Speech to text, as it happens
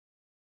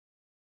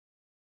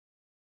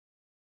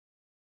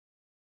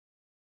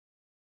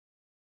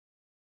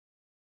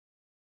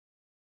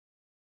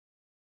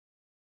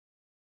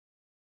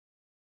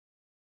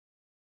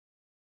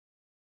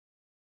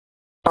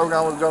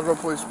Obregon with the Jonesboro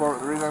Police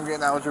Department. The reason I'm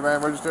getting out with you,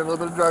 man, we're just doing a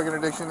little bit of drug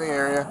interdiction in the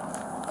area.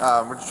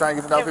 We're just trying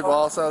to get to know people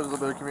also. There's a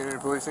little bit of community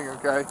policing,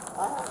 okay?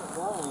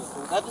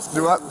 I just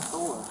do what?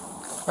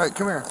 Hey,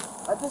 come here.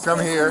 Come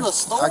here. I can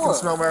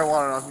smell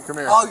marijuana on you. Come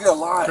here. Oh, you're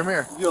lying. Come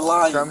here. You're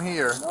lying. Come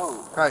here.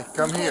 No. Hey,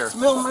 come here.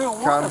 Smell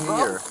marijuana, come bro.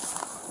 here.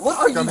 What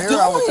are come you here,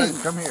 doing? I will tell you.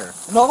 Come here.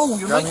 No,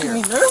 you're come making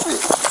here. me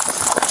nervous.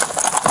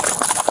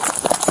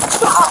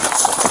 Stop.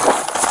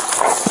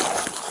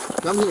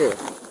 Come here.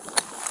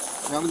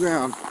 On the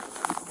ground.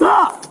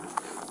 Stop.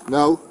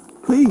 No.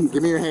 Please.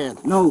 Give me your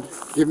hand. No.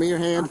 Give me your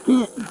hand. I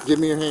can't. Give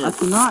me your hand. I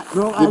cannot,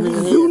 bro. Give I me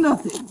didn't your do hand.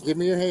 nothing. Give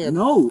me your hand.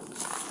 No.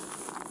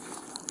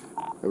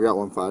 We got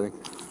one fighting.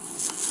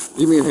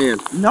 Give me your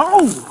hand.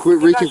 No. Quit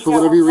reaching for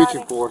whatever you're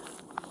reaching for.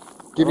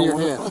 Give me your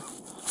hand.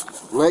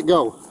 Let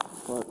go.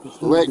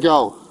 Let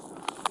go.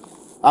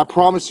 I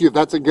promise you, if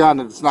that's a gun,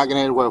 it's not going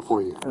to end well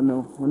for you. I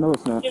know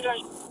it's not.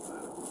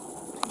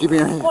 Give me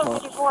your hand.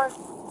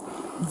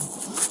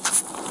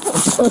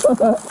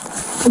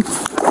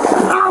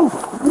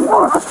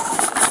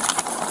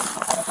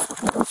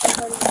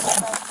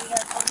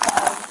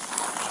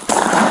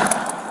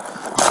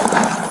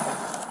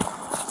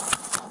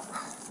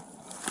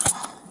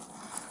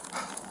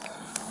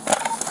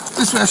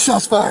 This man,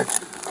 shots fired.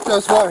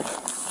 Shots fired.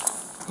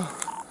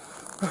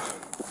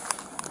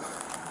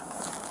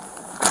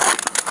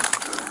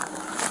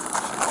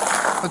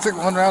 I took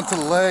one round to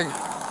the leg.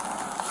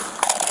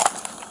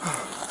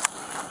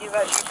 You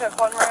took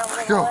one round to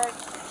the leg?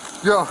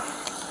 Yo.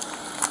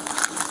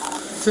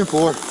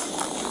 10-4.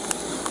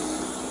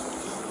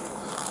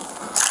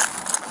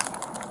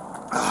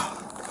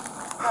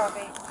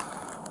 Copy.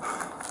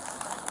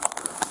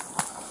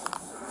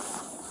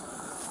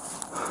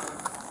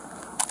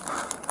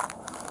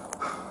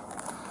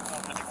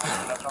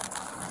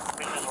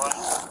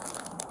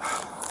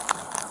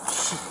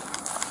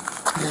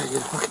 Yeah,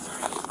 get fucking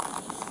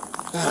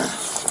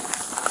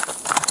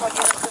What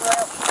units is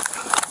that?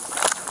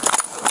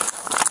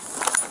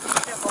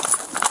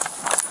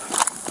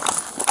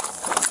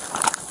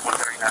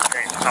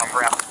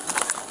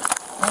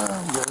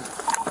 I'm good.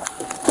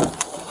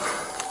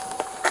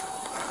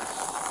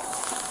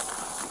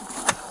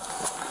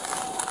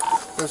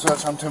 This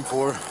watch, I'm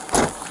 10-4.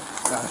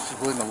 She's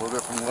bleeding a little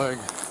bit from the leg.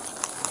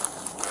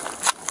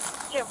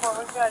 10-4,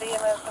 we've got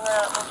EMS and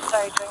that on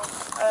staging.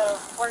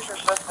 Where's your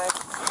suspect?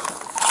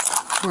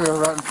 We are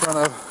right in front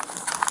of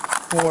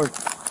Warren.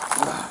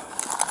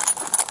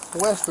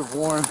 West of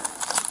Warren.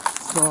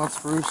 Still on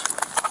Spruce.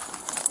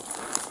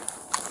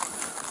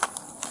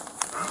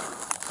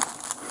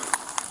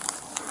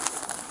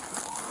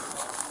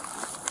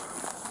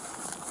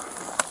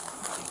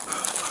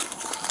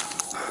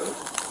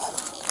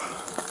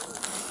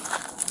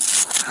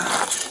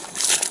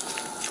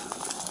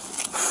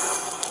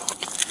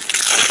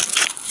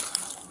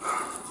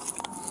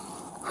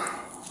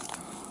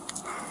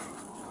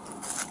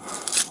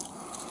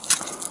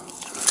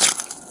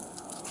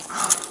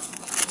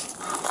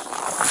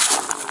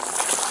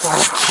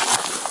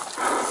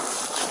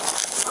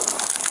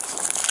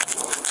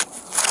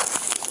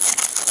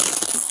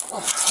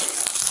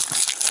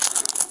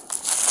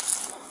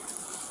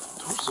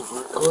 Towards the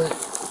heart, Corey.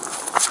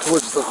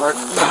 Towards the heart.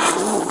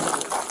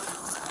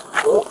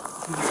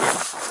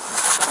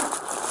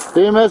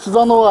 EMS is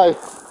on the way.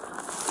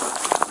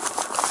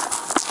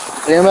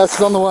 EMS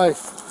is on the way.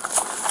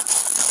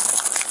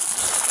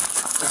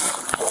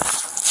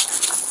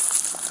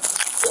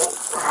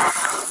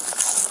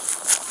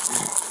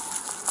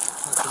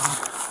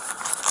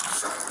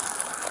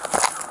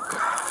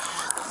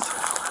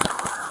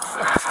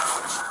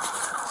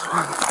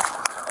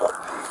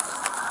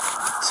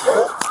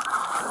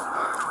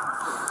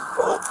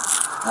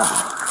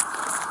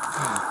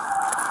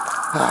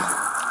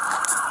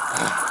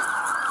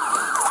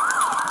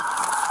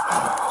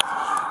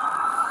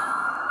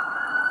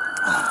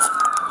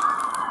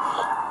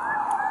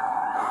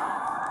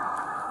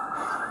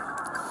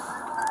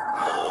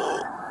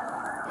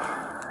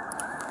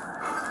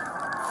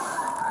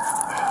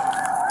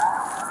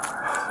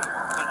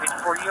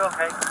 You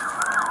okay?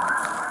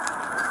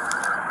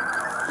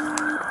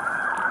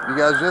 You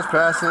guys just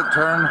pass it,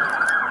 turn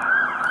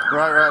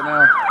right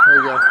now. There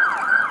you go.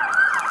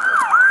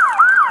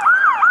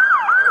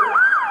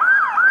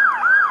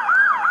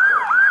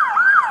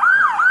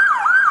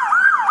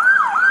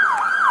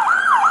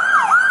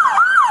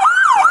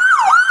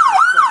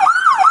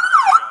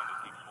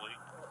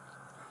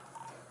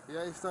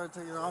 Yeah, he started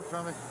taking off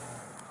from me.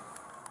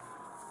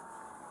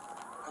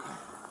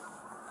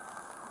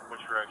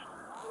 Which direction?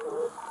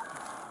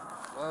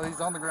 Well,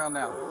 he's on the ground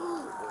now.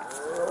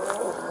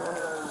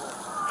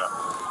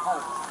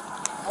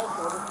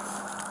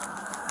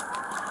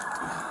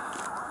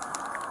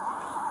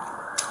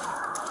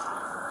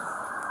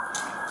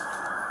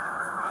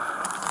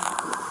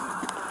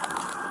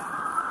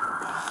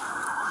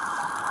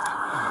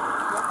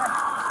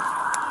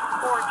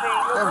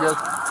 I'm good.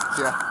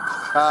 Yeah.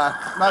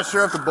 Not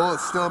sure if the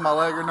bullet's still in my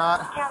leg or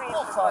not.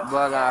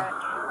 But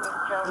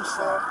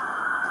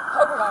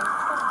Hold on.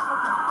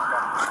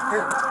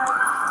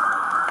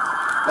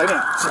 Lay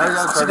down. Sit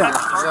down.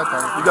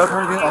 You got to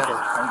turn again? Okay,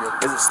 I'm good.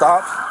 Is it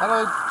stopped? I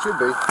know it should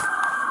be.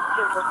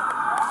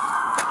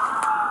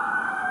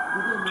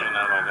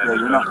 Yeah,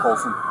 you're not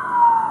pulsing.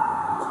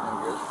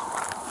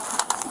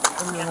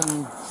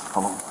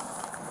 Hold on.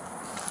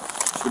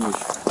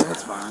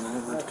 That's fine.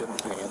 It's good in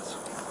pants.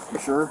 You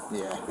sure?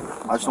 Yeah.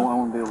 I just don't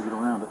want to be able to get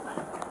around it.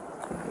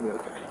 It'll be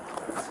okay.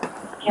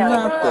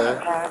 Not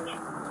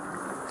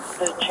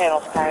the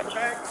channels patch.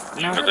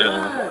 Not the.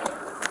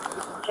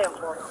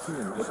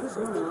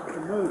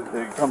 10-4.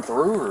 Did it come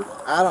through or?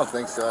 I don't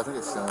think so. I think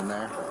it's still in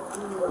there.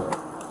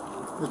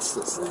 It's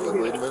still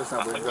bleeding, but it's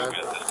not bleeding bad.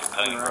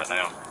 Right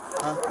now.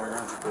 Huh?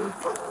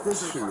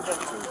 Shoot.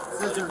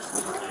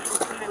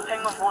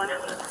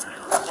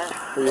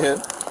 Where you hit?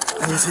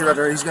 He's here right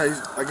there. He's got.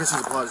 I guess he's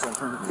applied his own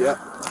permit. Yep.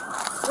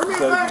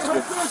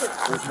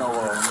 There's no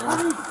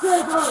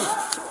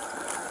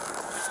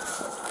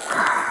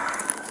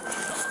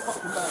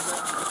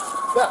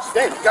That's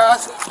dead,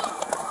 guys.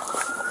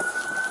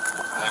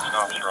 Next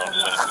officer on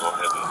scene, go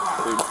ahead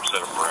and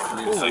set a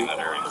perimeter. You see that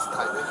area.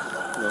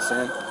 You know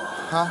sand?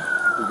 Huh?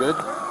 You good?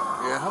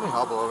 Yeah, help me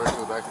hobble over to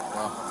the back.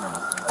 Well,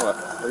 What?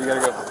 Where you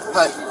gotta go?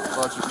 hey,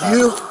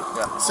 you?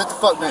 Yeah. Sit the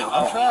fuck down.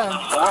 I'm trying.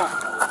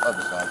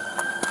 Other side.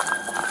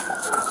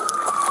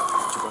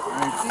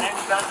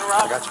 I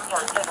got you.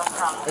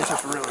 It's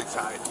just really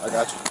tight. I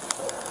got you.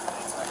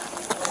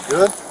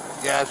 Good?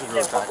 Yeah, it's just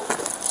really tight.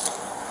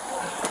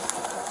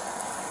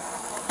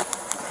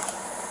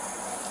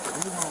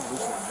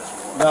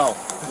 No,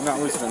 you're not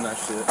loosening that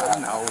shit. I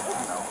know.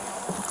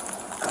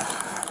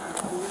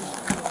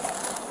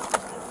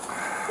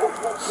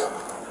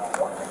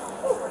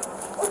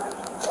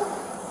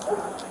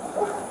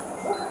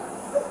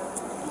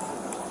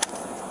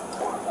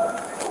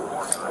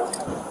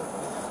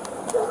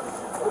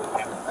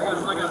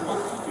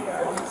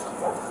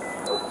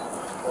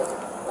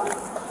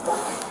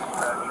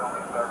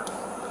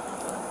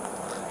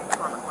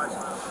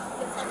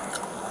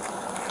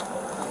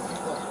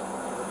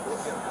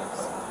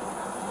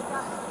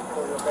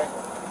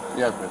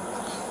 Yeah, good.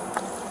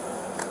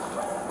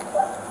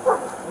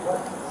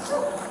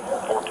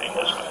 14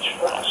 dispatch.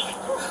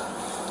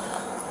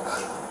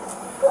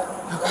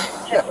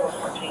 Yeah.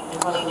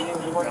 14,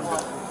 22,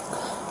 41.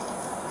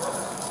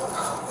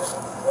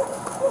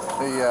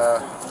 They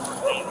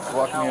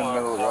walking in the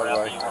middle of the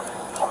roadway.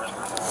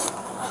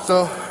 So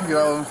you get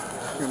out,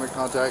 you make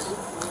contact.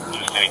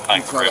 Just anything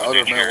It's not the odor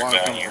of marijuana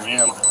comes from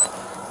him.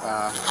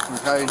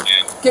 Okay.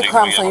 Get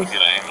crime scene.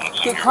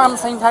 Get crime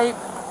scene tape.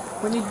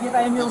 We need to get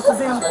ambulances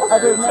in. I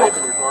do know. I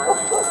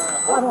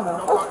don't know.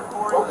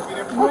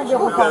 You might be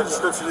able to find it.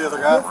 Description of the other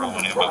guy.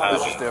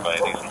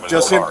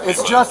 Just him.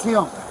 It's just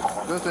him.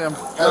 Just him.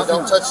 Hey,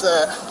 don't touch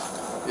that.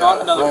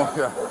 Yeah. Oh,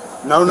 yeah.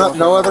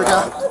 No other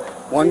guy?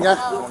 One guy?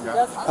 One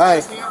guy.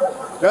 Hey.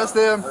 Just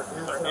him.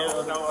 There is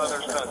no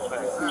other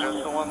suspect.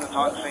 Just the one that's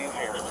on scene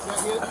here.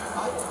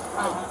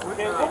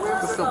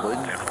 It's still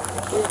bleeding.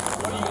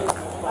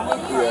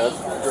 Yeah,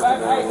 it's dripping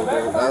down a little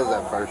bit. That was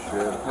that first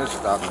shit. It's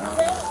stopped now.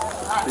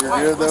 You're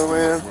good though,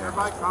 man? Yeah.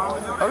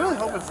 I really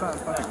hope it's not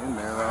fucking in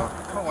there though.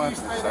 I don't want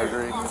to do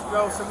surgery.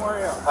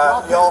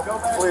 Y'all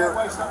clear.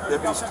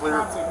 Deputy's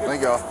clear.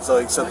 Thank y'all. So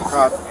you can set the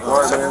crop.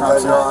 All right, man.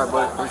 Glad you're all right,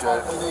 buddy. Appreciate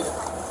it. You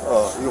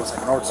gonna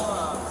take an arts?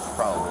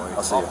 Probably.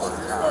 I'll see you.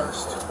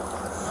 First.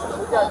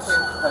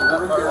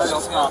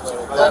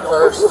 That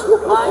first.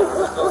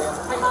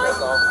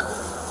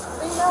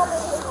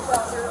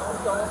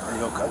 Are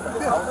you okay?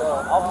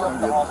 Yeah. I'm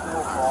good.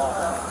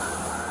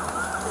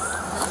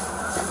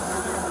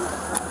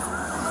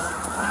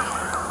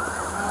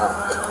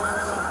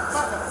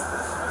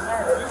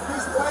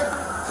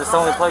 Is this the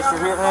only place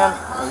you're hit, man?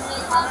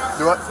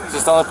 Do what? Is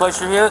this the only place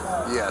you're hit?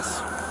 Yes.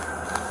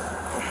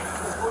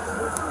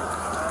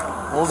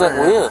 What was that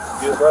with?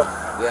 Good, bro.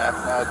 Yeah,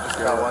 I just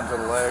got one to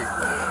the leg.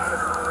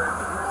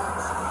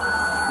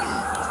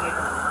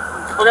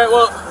 Okay,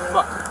 well,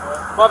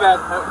 my bad.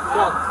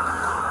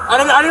 I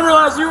didn't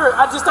realize you were.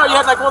 I just thought you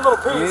had like one little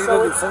piece. You need to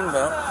go get seen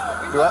about.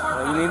 Do what?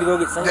 You need to go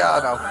get seen. Yeah, I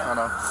know.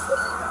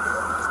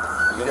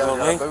 You gonna go got a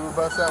with me? booby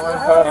bus that way?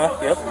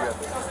 Yep.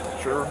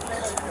 Sure.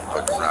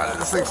 Fucking right.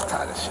 This thing's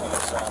tight as shit.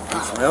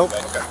 Need some milk?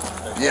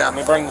 Yeah. Let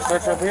me bring the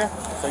stretcher up here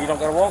so you don't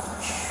gotta walk.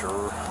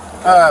 Sure.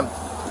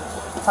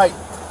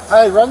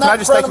 Hey, run that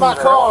in front of my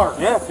car.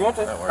 Yeah, if you want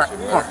to.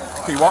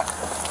 Can you walk?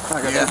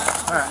 Yeah.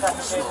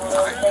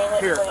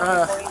 Here,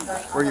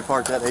 where you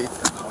parked that 8?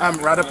 I'm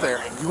right up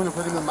there. You want to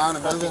put him in mine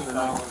and move it or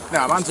no?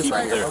 No, mine's just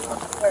right here.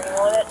 Where you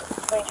want it?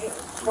 22,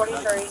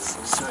 43.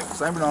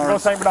 St.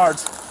 Bernard's. St.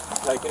 Bernard's.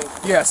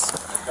 Yes.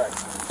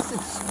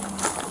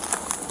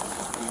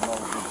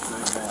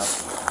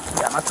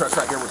 Yeah, my truck's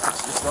right here.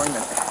 Just going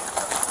in.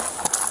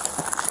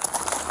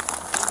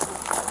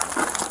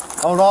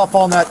 Hold off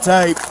on that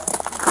tape.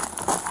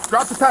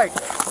 Drop the tape.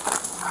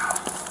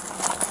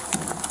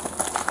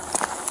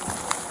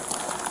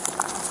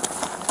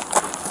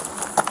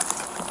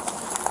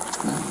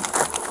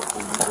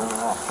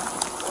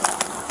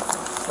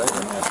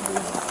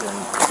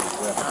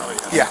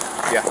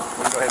 Yeah. We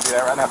can go ahead and do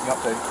that right now if you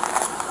want to.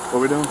 What are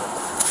we doing?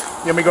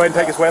 You want me to go ahead and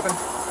take his weapon? I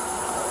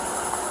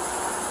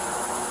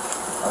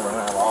run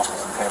out of the office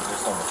and have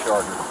this on the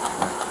charger.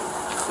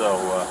 So,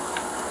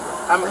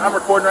 I'm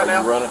recording right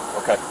now. You running?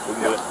 Okay, we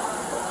can do it.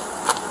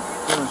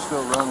 Can we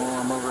still run while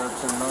I'm over at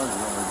 79? You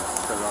want me to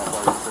cut it off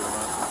while you're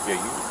 79?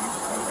 Yeah, you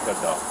cut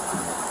it off.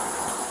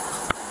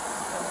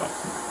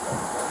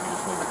 You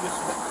just need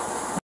to